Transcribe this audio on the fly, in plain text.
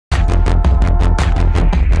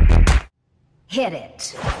Hit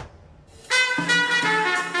it.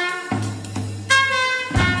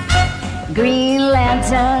 Green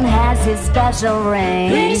Lantern has his special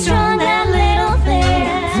ring. Pretty strong, that little thing.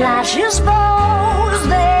 Flashes foes,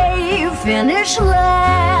 they finish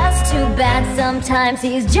last. Too bad sometimes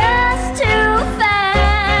he's just too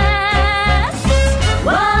fast.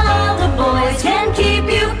 While the boys can keep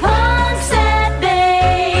you punks at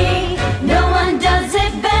bay, no one does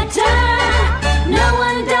it better. No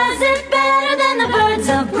one does it better than the birds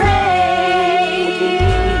of prey.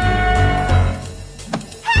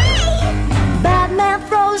 Batman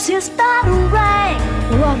throws his batarang.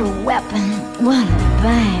 What a weapon, what a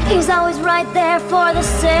bang. He's always right there for the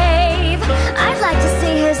save. I'd like to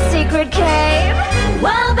see his secret cave.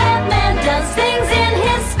 While Batman does things in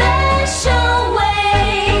his special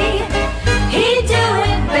way, he'd do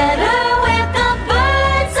it better with the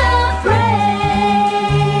birds of prey.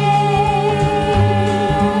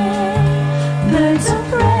 Birds of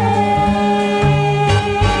prey.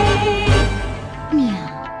 Meow.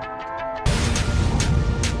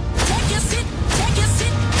 Take your seat, take your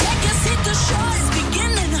seat, take your seat. The show is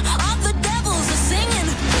beginning. All the devils are singing.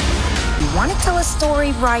 You want to tell a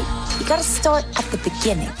story right, you gotta start at the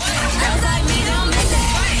beginning. Girls like me don't make that.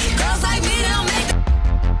 Girls like me don't make that.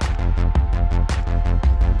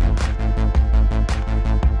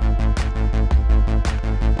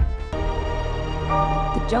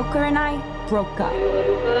 The Joker and I broke up.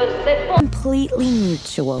 Completely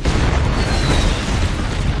mutual.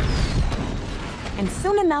 And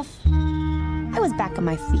soon enough, I was back on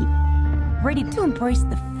my feet, ready to embrace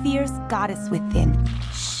the fierce goddess within.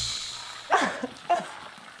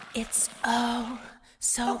 It's oh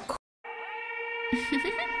so cool.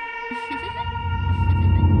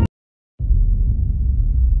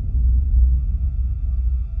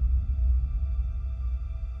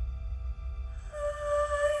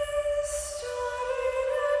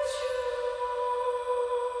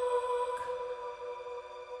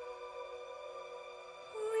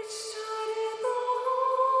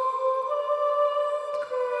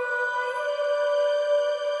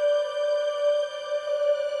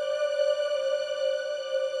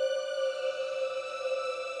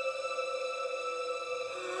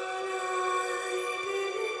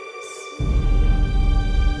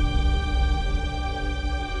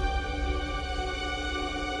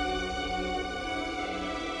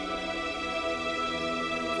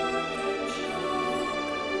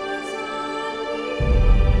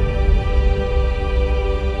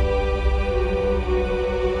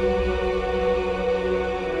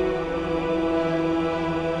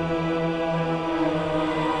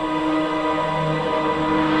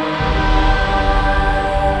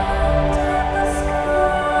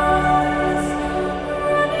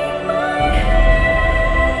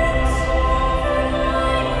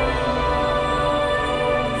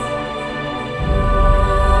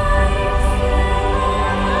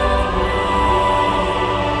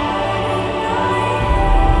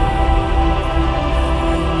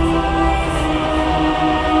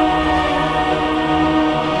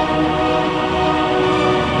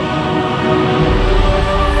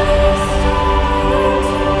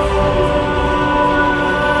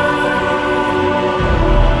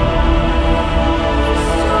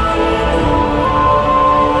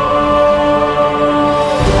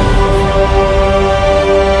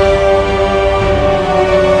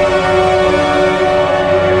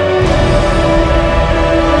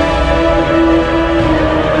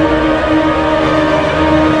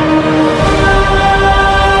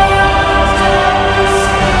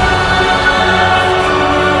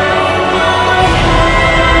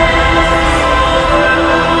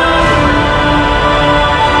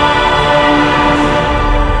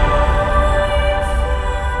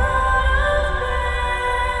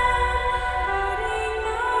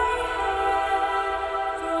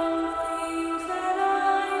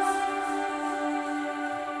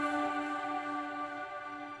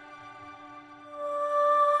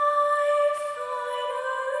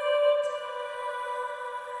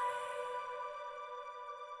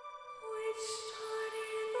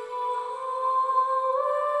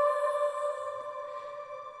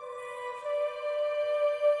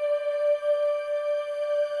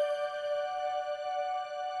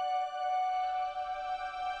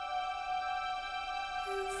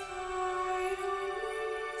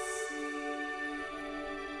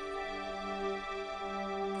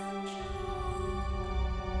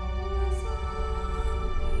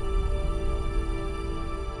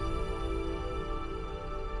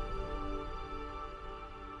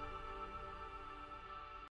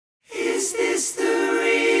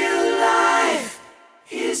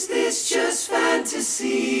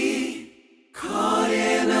 fantasy? Caught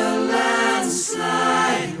in a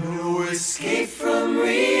landslide, no escape from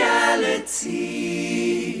reality.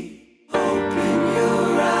 Open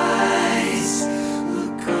your eyes,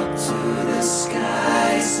 look up to the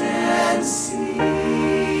skies and see.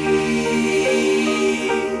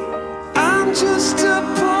 I'm just a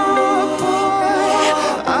poor boy,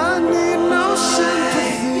 I need no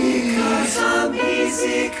sympathy. Because I'm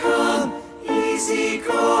easy come, easy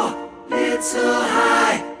go, little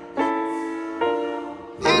high.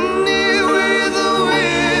 Anyway the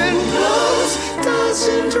wind blows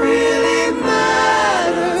doesn't really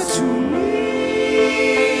matter to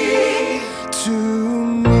me, to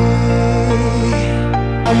me.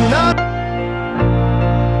 I'm not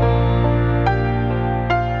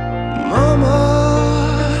Mama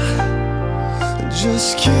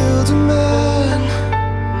just killed a man,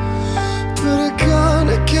 put a gun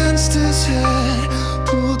against his head,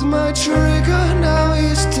 pulled my trigger, now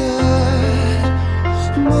he's dead.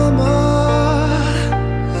 Mama,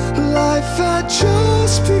 life had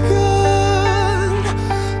just begun,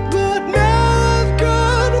 but now I've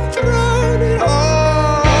gone and thrown it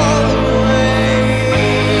all away.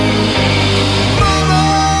 Mama,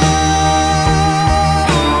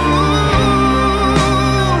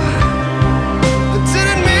 I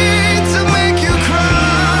didn't mean to make you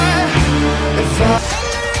cry. If I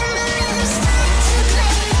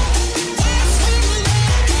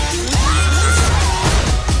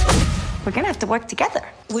We're gonna have to work together.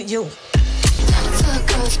 With you.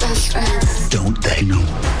 Don't they know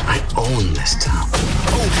I own this town?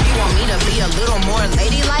 Oh, you want me to be a little more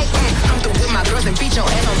ladylike? I'm through with my girls and beat your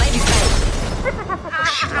ass on ladies' night. Is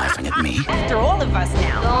she laughing at me? After all of us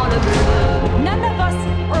now. None of us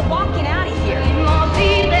are walking out of here unless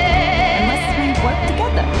we work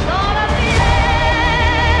together.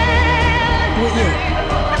 With you. You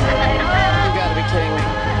gotta be kidding me.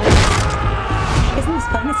 Isn't this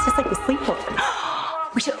fun? It's just like a sleepover.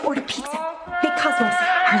 We should order pizza. Hey, Cosmos.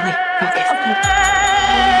 Harley, focus. Okay.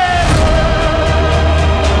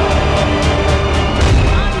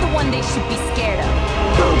 I'm the one they should be scared of.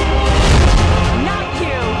 Not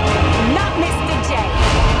you. Not Mr. J.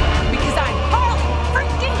 Because I'm Harley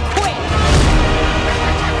freaking Quinn.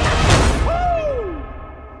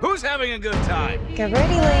 Who's having a good time? Get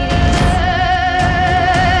ready, ladies.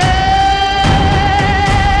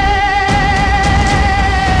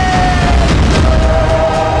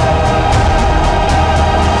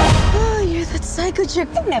 Psycho chick.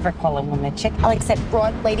 I never call a woman a chick. I'll accept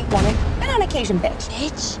broad, lady, woman, and on occasion, bitch.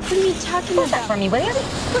 Bitch? What are you talking about? That for me, will you?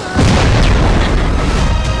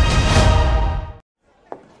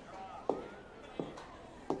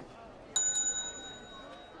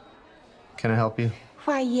 Can I help you?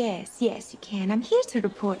 Why, yes, you can. I'm here to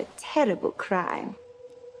report a terrible crime.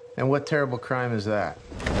 And what terrible crime is that?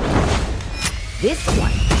 This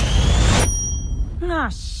one. Ah,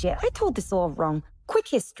 shit. I told this all wrong. Quick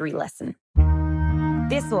history lesson.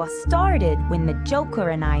 This all started when the Joker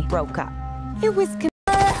and I broke up. It was but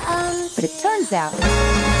it turns out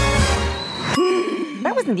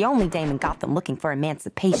that wasn't the only dame in Gotham looking for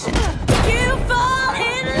emancipation. You fall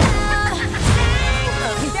in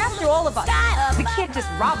love. He's after all of us. The kid just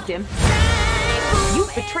robbed him. You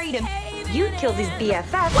betrayed him. You killed his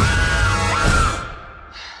BFF.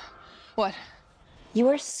 What? You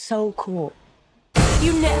are so cool.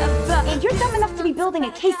 You never. And you're dumb enough to be building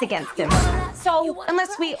a case against him. So,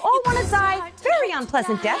 unless we all want to die very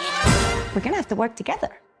unpleasant death, we're gonna have to work together.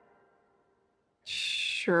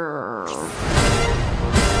 Sure.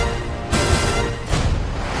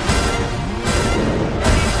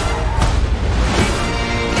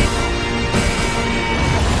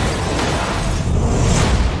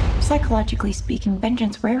 Psychologically speaking,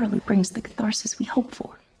 vengeance rarely brings the catharsis we hope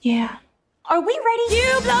for. Yeah. Are we ready?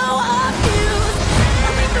 You blow up fuse.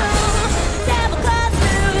 Devil class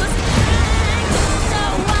news. So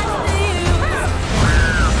what's the use?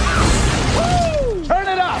 Turn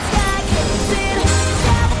it up! Sky gets in.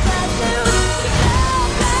 Devil class news.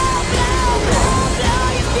 Blow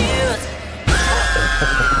your fuse.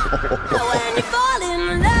 When you fall in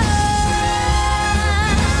love.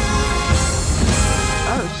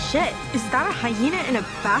 Oh shit, is that a hyena in a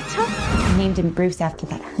bathtub? I named him Bruce after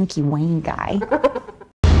that hunky Wayne guy.